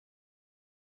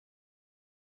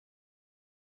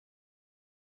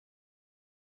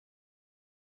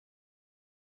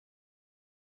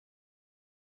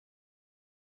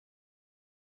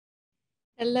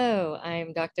Hello,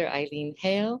 I'm Dr. Eileen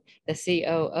Hale, the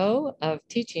COO of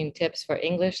Teaching Tips for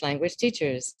English Language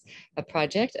Teachers, a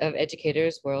project of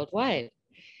educators worldwide.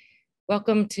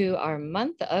 Welcome to our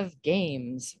month of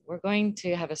games. We're going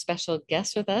to have a special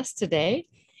guest with us today,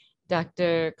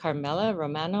 Dr. Carmela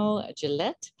Romano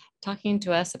Gillette, talking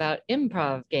to us about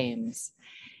improv games.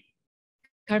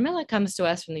 Carmela comes to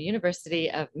us from the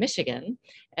University of Michigan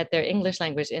at their English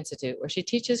Language Institute, where she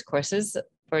teaches courses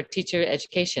for teacher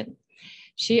education.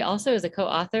 She also is a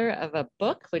co-author of a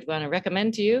book we want to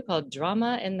recommend to you called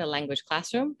Drama in the Language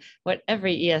Classroom, What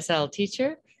Every ESL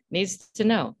Teacher Needs to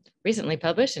Know, recently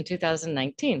published in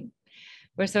 2019.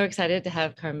 We're so excited to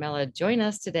have Carmela join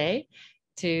us today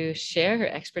to share her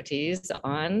expertise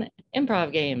on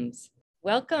improv games.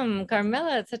 Welcome,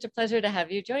 Carmela. It's such a pleasure to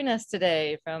have you join us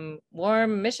today from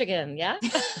warm Michigan, yeah?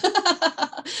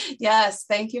 Yes,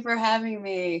 thank you for having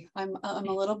me. I'm a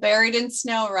little buried in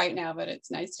snow right now, but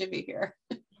it's nice to be here.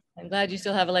 I'm glad you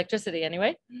still have electricity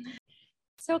anyway.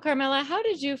 So Carmela, how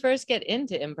did you first get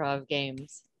into improv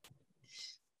games?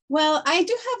 Well, I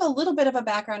do have a little bit of a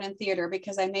background in theater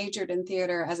because I majored in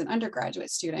theater as an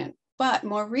undergraduate student. But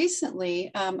more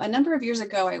recently, a number of years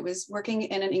ago, I was working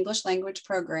in an English language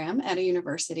program at a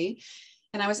university,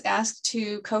 and I was asked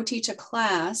to co-teach a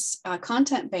class,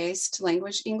 content-based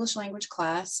English language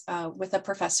class with a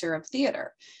professor of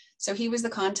theater. So he was the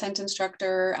content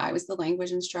instructor, I was the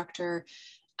language instructor.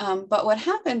 But what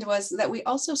happened was that we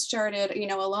also started,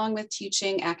 along with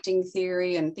teaching acting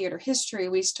theory and theater history,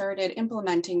 we started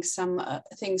implementing some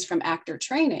things from actor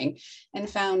training and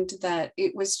found that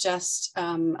it was just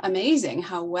amazing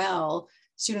how well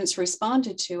students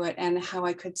responded to it and how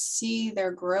I could see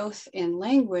their growth in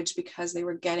language because they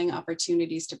were getting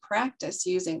opportunities to practice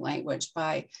using language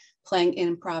by playing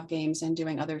improv games and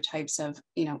doing other types of,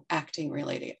 acting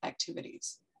related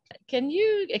activities. Can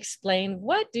you explain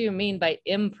what do you mean by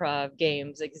improv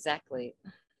games exactly?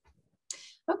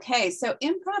 Okay, so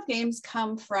improv games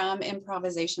come from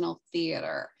improvisational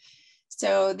theater.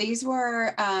 So these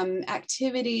were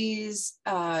activities,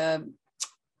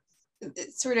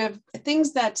 sort of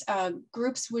things that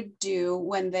groups would do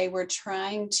when they were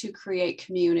trying to create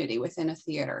community within a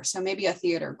theater. So maybe a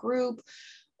theater group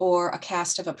or a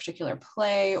cast of a particular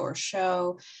play or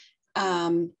show.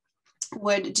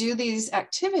 Would do these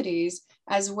activities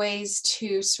as ways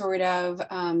to sort of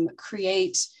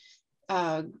create,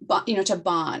 to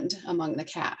bond among the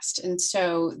cast. And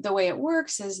so the way it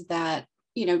works is that,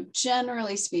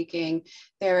 generally speaking,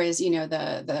 there is,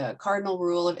 the cardinal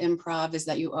rule of improv is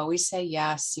that you always say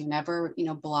yes, you never,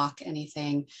 block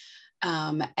anything.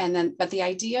 But the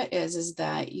idea is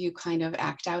that you kind of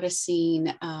act out a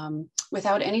scene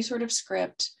without any sort of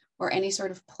script or any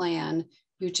sort of plan.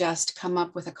 You just come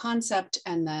up with a concept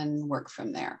and then work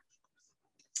from there.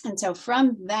 And so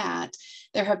from that,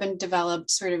 there have been developed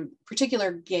sort of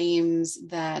particular games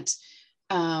that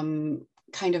kind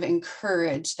of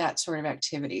encourage that sort of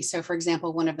activity. So for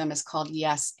example, one of them is called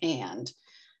Yes and,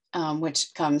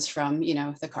 which comes from,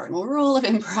 the cardinal rule of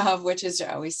improv, which is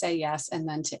to always say yes and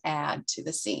then to add to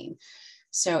the scene.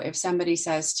 So if somebody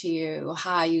says to you,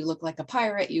 hi, you look like a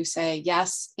pirate, you say,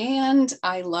 yes, and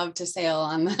I love to sail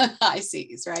on the high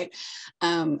seas, right?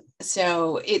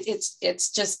 So it's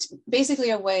just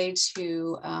basically a way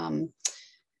to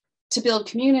build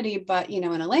community, but, in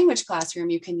a language classroom,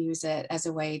 you can use it as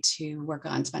a way to work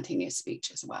on spontaneous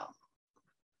speech as well.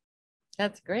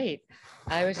 That's great.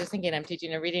 I was just thinking, I'm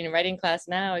teaching a reading and writing class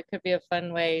now. It could be a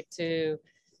fun way to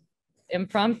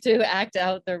impromptu act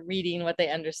out the reading, what they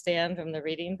understand from the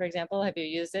reading, for example. Have you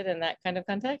used it in that kind of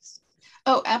context?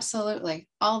 Oh, absolutely.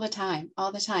 All the time.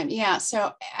 Yeah.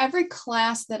 So every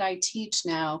class that I teach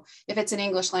now, if it's an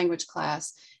English language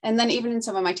class, and then even in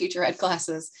some of my teacher ed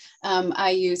classes,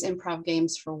 I use improv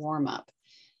games for warm up.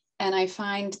 And I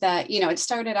find that, it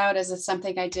started out as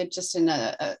something I did just in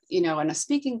a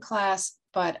speaking class,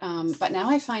 but now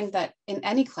I find that in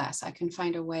any class, I can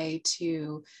find a way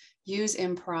to use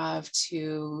improv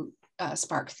to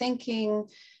spark thinking,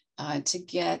 to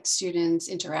get students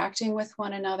interacting with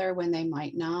one another when they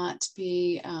might not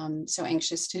be so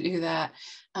anxious to do that.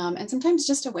 And sometimes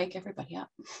just to wake everybody up.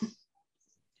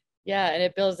 Yeah, and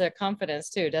it builds their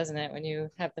confidence too, doesn't it? When you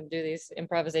have them do these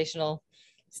improvisational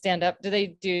stand up, do they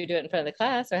do it in front of the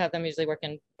class or have them usually work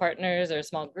in partners or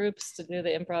small groups to do the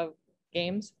improv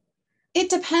games? It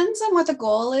depends on what the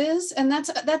goal is, and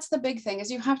that's the big thing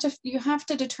is you have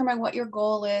to determine what your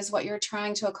goal is, what you're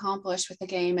trying to accomplish with the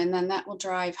game, and then that will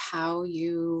drive how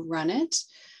you run it.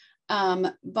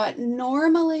 But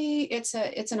normally it's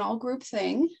an all group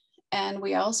thing, and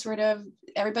we all sort of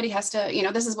everybody has to,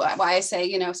 this is why I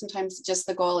say, sometimes just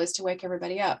the goal is to wake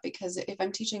everybody up, because if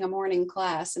I'm teaching a morning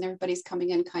class and everybody's coming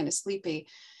in kind of sleepy,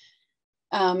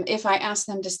 if I ask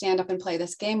them to stand up and play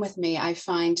this game with me, I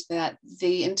find that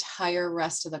the entire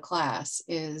rest of the class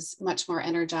is much more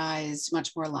energized,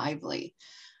 much more lively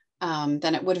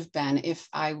than it would have been if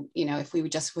if we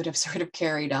just would have sort of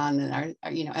carried on in our,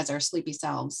 as our sleepy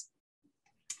selves.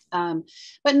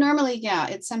 But normally, yeah,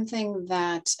 it's something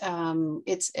that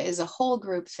is a whole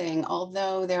group thing,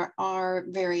 although there are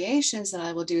variations that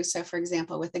I will do. So for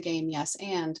example, with the game Yes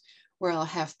and, where I'll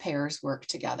have pairs work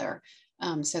together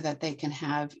so that they can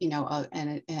have,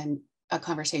 a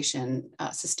conversation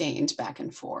sustained back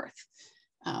and forth.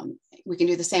 We can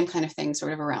do the same kind of thing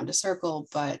sort of around a circle,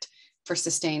 but for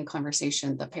sustained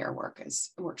conversation, the pair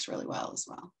works really well as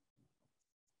well.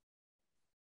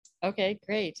 Okay,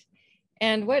 great.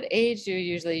 And what age do you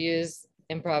usually use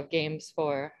improv games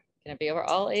for? Can it be over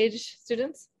all age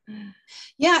students?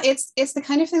 Yeah, it's the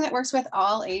kind of thing that works with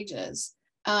all ages.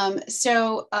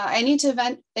 I need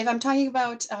to if I'm talking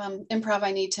about improv,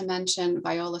 I need to mention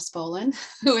Viola Spolin,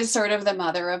 who is sort of the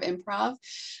mother of improv.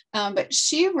 But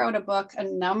she wrote a book a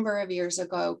number of years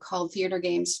ago called Theater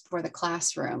Games for the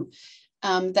Classroom.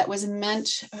 That was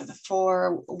meant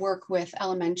for work with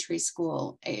elementary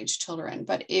school age children.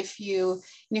 But if you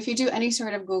do any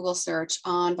sort of Google search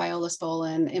on Viola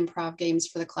Spolin, improv games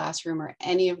for the classroom, or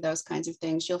any of those kinds of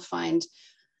things, you'll find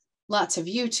lots of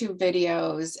YouTube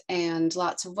videos and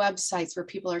lots of websites where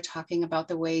people are talking about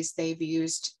the ways they've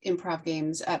used improv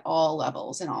games at all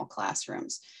levels in all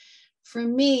classrooms. For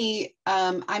me,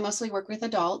 I mostly work with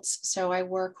adults. So I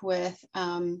work with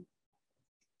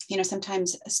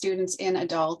sometimes students in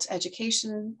adult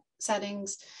education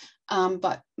settings.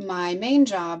 But my main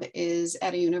job is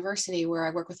at a university where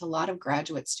I work with a lot of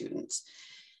graduate students,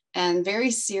 and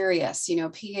very serious,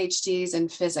 PhDs in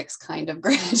physics kind of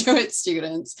graduate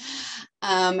students.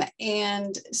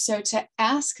 And so to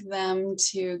ask them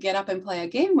to get up and play a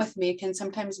game with me can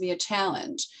sometimes be a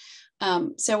challenge.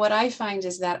 So what I find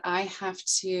is that I have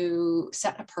to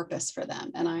set a purpose for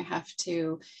them, and I have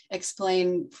to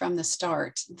explain from the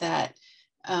start that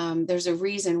there's a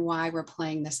reason why we're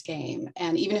playing this game.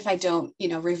 And even if I don't,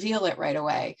 reveal it right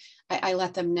away, I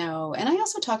let them know. And I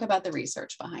also talk about the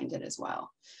research behind it as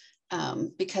well.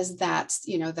 Because that's,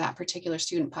 that particular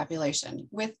student population.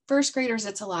 With first graders,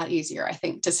 it's a lot easier, I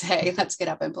think, to say, let's get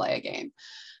up and play a game.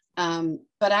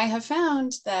 But I have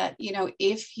found that,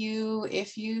 if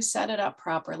you set it up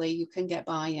properly, you can get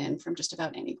buy-in from just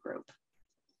about any group.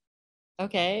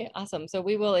 Okay, awesome. So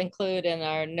we will include in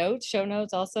our show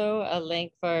notes also a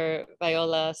link for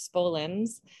Viola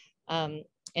Spolin's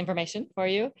information for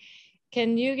you.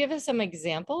 Can you give us some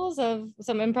examples of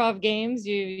some improv games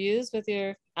you use with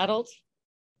your adults?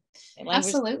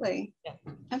 Absolutely. Yeah.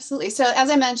 Absolutely. So as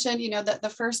I mentioned,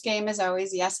 the first game is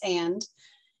always Yes and,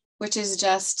 which is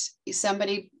just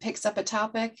somebody picks up a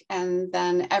topic, and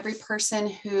then every person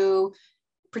who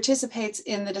participates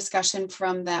in the discussion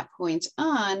from that point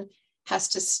on has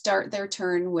to start their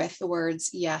turn with the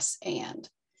words yes and,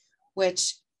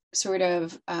 which sort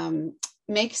of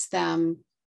makes them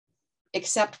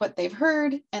accept what they've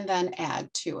heard and then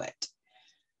add to it.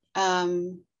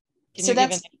 Can you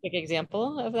give a quick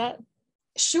example of that?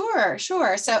 Sure.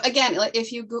 So again,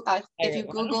 if you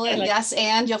Google it, yes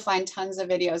and, you'll find tons of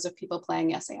videos of people playing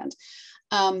yes and.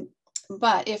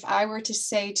 But if I were to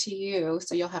say to you,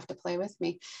 so you'll have to play with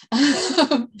me.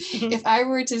 If I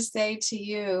were to say to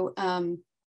you, I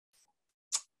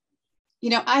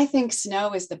think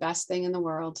snow is the best thing in the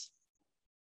world.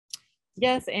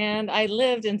 Yes, and I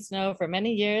lived in snow for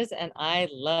many years, and I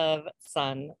love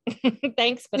sun.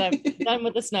 Thanks, but I'm done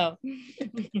with the snow.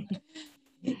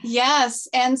 Yes,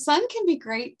 and sun can be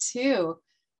great too.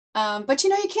 But you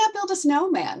can't build a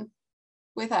snowman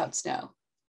without snow.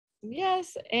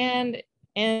 Yes, and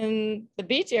in the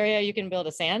beach area, you can build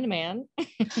a sandman.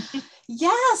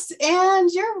 Yes, and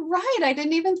you're right. I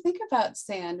didn't even think about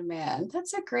sandman.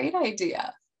 That's a great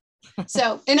idea.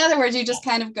 So in other words, you just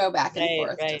kind of go back and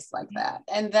forth just like that.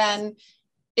 And then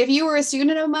if you were a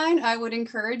student of mine, I would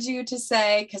encourage you to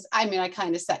say, because I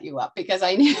kind of set you up because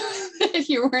I knew that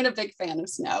you weren't a big fan of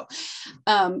snow.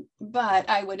 But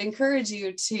I would encourage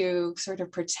you to sort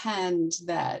of pretend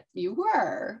that you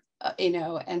were,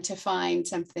 and to find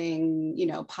something,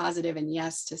 positive and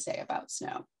yes to say about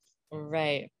snow.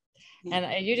 Right.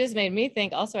 And you just made me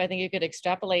think also, I think you could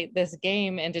extrapolate this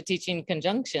game into teaching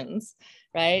conjunctions,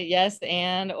 right? Yes,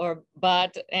 and, or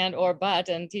but, and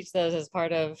teach those as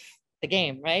part of the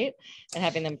game, right? And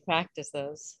having them practice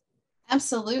those.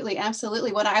 Absolutely.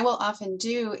 What I will often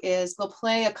do is we'll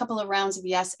play a couple of rounds of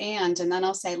yes and then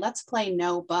I'll say, let's play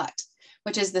no but,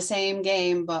 which is the same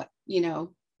game, but,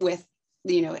 with,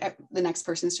 the next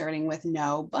person starting with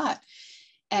no, but.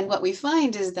 And what we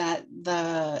find is that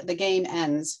the game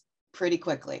ends pretty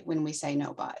quickly when we say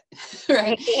no, but,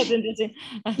 right? That's interesting.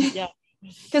 Yeah.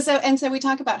 So we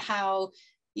talk about how,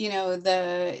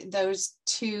 those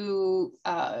two,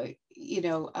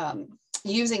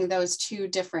 using those two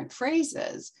different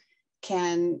phrases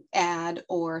can add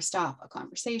or stop a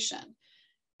conversation.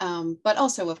 But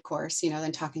also, of course,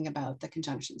 then talking about the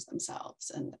conjunctions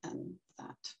themselves and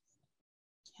that.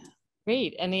 Yeah.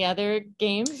 Great. Any other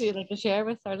games you'd like to share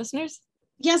with our listeners?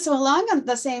 Yeah, so along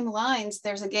the same lines,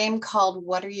 there's a game called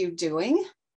What Are You Doing?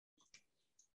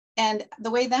 And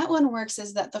the way that one works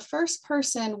is that the first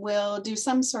person will do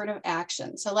some sort of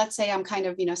action. So let's say I'm kind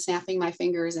of, snapping my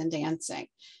fingers and dancing.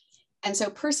 And so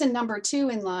person number 2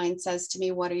 in line says to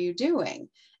me, what are you doing?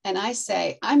 And I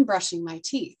say, I'm brushing my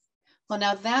teeth. Well,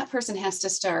 now that person has to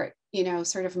start,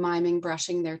 sort of miming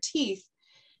brushing their teeth.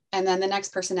 And then the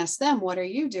next person asks them, what are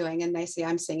you doing? And they say,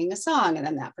 I'm singing a song. And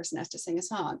then that person has to sing a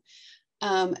song.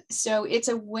 So it's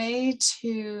a way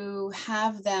to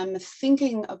have them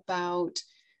thinking about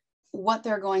what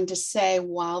they're going to say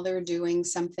while they're doing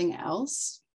something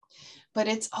else. But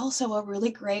it's also a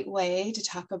really great way to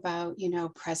talk about,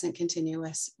 present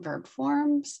continuous verb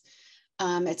forms.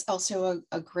 It's also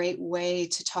a great way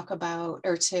to talk about,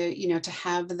 or to, to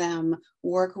have them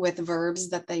work with verbs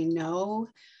that they know,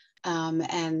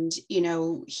 and,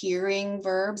 hearing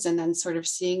verbs and then sort of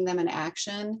seeing them in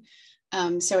action.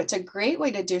 So it's a great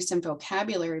way to do some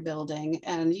vocabulary building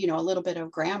and, a little bit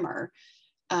of grammar.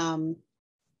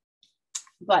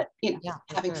 But,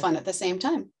 having fun at the same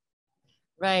time.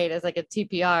 Right, as like a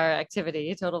TPR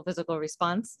activity, total physical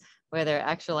response, where they're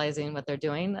actualizing what they're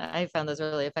doing. I found those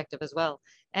really effective as well.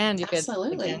 And you could,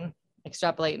 again,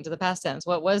 extrapolate into the past tense.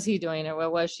 What was he doing or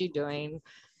what was she doing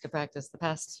to practice the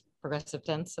past progressive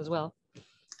tense as well?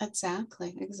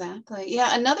 Exactly.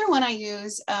 Yeah, another one I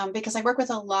use, because I work with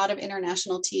a lot of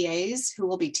international TAs who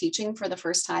will be teaching for the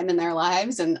first time in their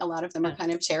lives, and a lot of them are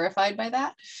kind of terrified by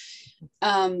that.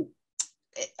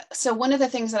 So one of the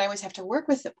things that I always have to work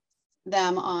with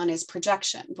them on is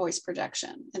projection, voice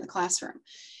projection in the classroom.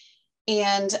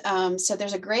 And so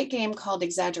there's a great game called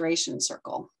Exaggeration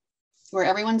Circle, where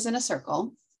everyone's in a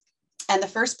circle and the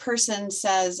first person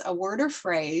says a word or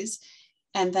phrase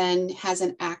and then has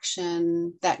an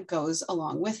action that goes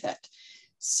along with it.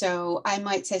 So I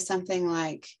might say something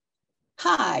like,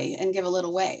 hi, and give a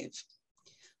little wave.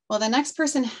 Well, the next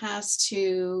person has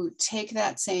to take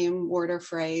that same word or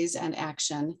phrase and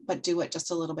action, but do it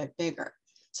just a little bit bigger.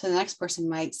 So the next person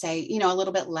might say, a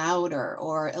little bit louder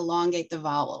or elongate the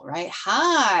vowel, right?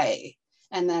 Hi,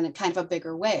 and then kind of a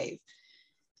bigger wave.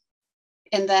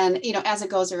 And then, as it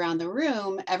goes around the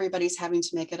room, everybody's having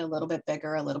to make it a little bit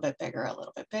bigger, a little bit bigger, a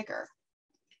little bit bigger.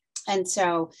 And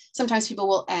so sometimes people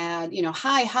will add,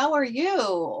 hi, how are you?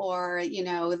 Or,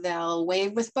 they'll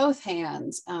wave with both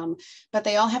hands, but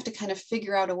they all have to kind of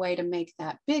figure out a way to make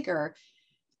that bigger.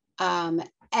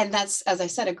 And that's, as I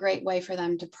said, a great way for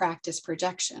them to practice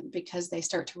projection, because they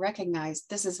start to recognize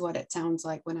this is what it sounds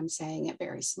like when I'm saying it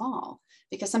very small,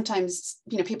 because sometimes,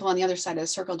 people on the other side of the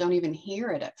circle don't even hear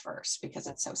it at first because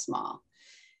it's so small.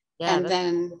 Yeah, and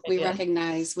then we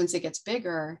recognize once it gets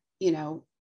bigger,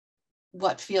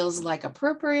 what feels like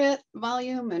appropriate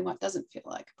volume and what doesn't feel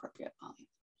like appropriate volume.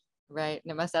 Right.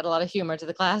 And it must add a lot of humor to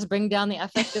the class, bring down the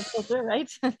affective filter, right?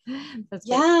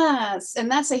 Yes. And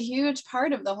that's a huge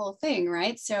part of the whole thing,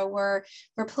 right? So we're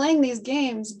playing these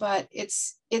games, but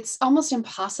it's almost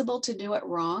impossible to do it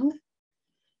wrong,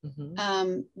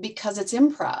 because it's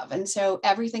improv. And so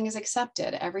everything is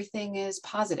accepted. Everything is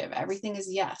positive. Everything is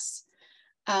yes.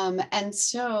 And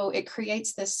so it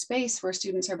creates this space where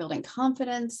students are building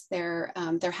confidence, they're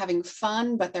having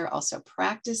fun, but they're also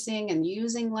practicing and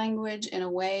using language in a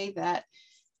way that,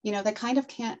 they kind of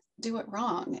can't do it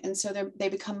wrong. And so they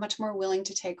become much more willing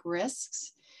to take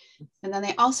risks. And then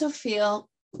they also feel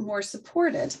more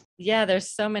supported. Yeah, there's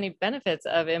so many benefits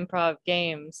of improv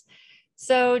games.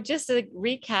 So just to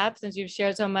recap, since you've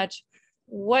shared so much,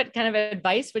 what kind of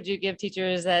advice would you give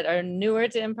teachers that are newer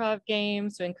to improv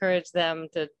games to encourage them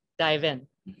to dive in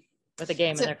with a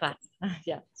game in their class?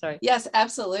 Yeah, sorry. Yes,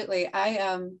 absolutely.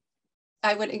 I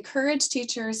would encourage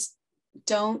teachers,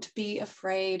 don't be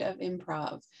afraid of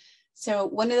improv. So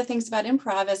one of the things about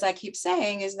improv, as I keep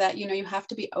saying, is that, you have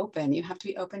to be open. You have to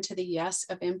be open to the yes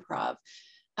of improv.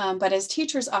 But as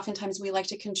teachers, oftentimes we like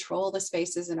to control the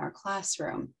spaces in our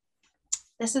classroom.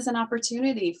 This is an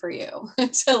opportunity for you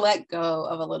to let go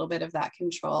of a little bit of that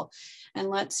control and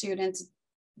let students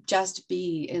just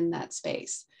be in that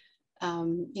space.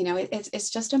 It's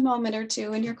just a moment or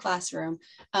two in your classroom,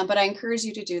 but I encourage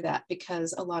you to do that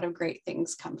because a lot of great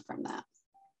things come from that.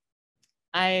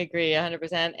 I agree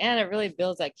 100%. And it really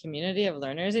builds that community of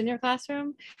learners in your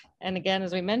classroom. And again,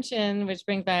 as we mentioned, which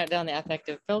brings back down the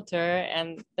affective filter,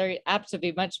 and they're apt to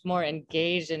be much more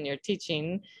engaged in your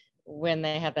teaching when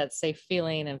they have that safe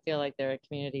feeling and feel like they're a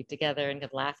community together and can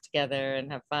laugh together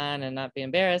and have fun and not be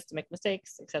embarrassed to make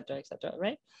mistakes, et cetera,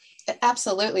 right?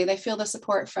 Absolutely. They feel the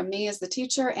support from me as the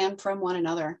teacher and from one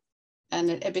another. And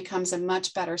it becomes a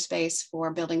much better space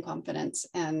for building confidence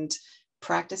and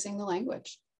practicing the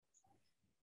language.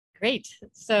 Great.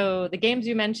 So the games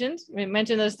you mentioned, we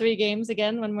mentioned those 3 games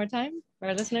again one more time for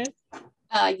our listeners.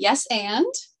 Yes, and.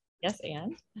 Yes,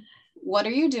 and. What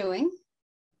are you doing?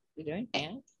 You're doing,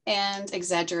 and. And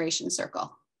exaggeration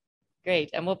circle.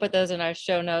 Great. And we'll put those in our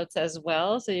show notes as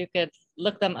well, so you could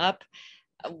look them up.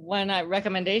 One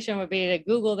recommendation would be to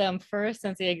Google them first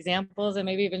and see examples, and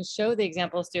maybe even show the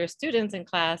examples to your students in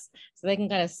class so they can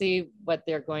kind of see what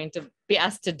they're going to be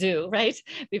asked to do, right?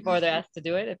 Before they're asked to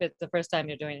do it, if it's the first time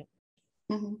you're doing it.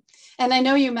 Mm-hmm. And I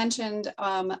know you mentioned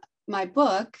my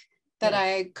book that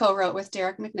I co-wrote with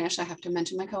Derek McNish. I have to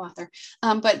mention my co-author,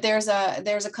 but there's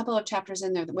a couple of chapters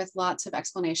in there with lots of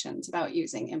explanations about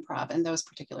using improv in those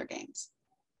particular games.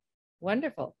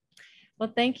 Wonderful.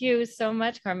 Well, thank you so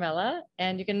much, Carmela.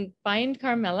 And you can find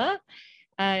Carmela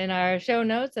in our show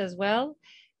notes as well.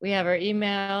 We have her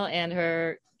email and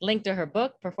her link to her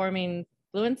book,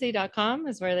 performingfluency.com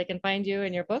is where they can find you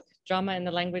in your book, Drama in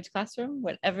the Language Classroom,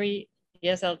 what every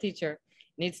ESL teacher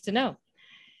needs to know.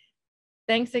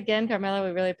 Thanks again, Carmela.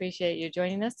 We really appreciate you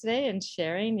joining us today and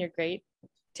sharing your great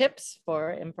tips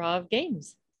for improv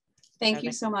games. Thank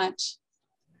you so much.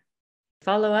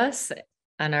 Follow us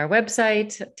on our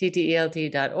website,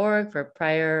 ttelt.org, for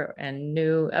prior and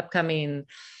new upcoming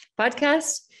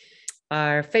podcasts,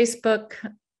 our Facebook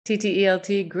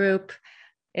TTELT group,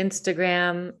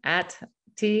 Instagram at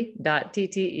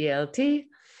t.ttelt,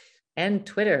 and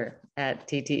Twitter at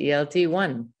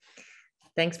TTELT1.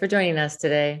 Thanks for joining us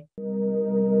today.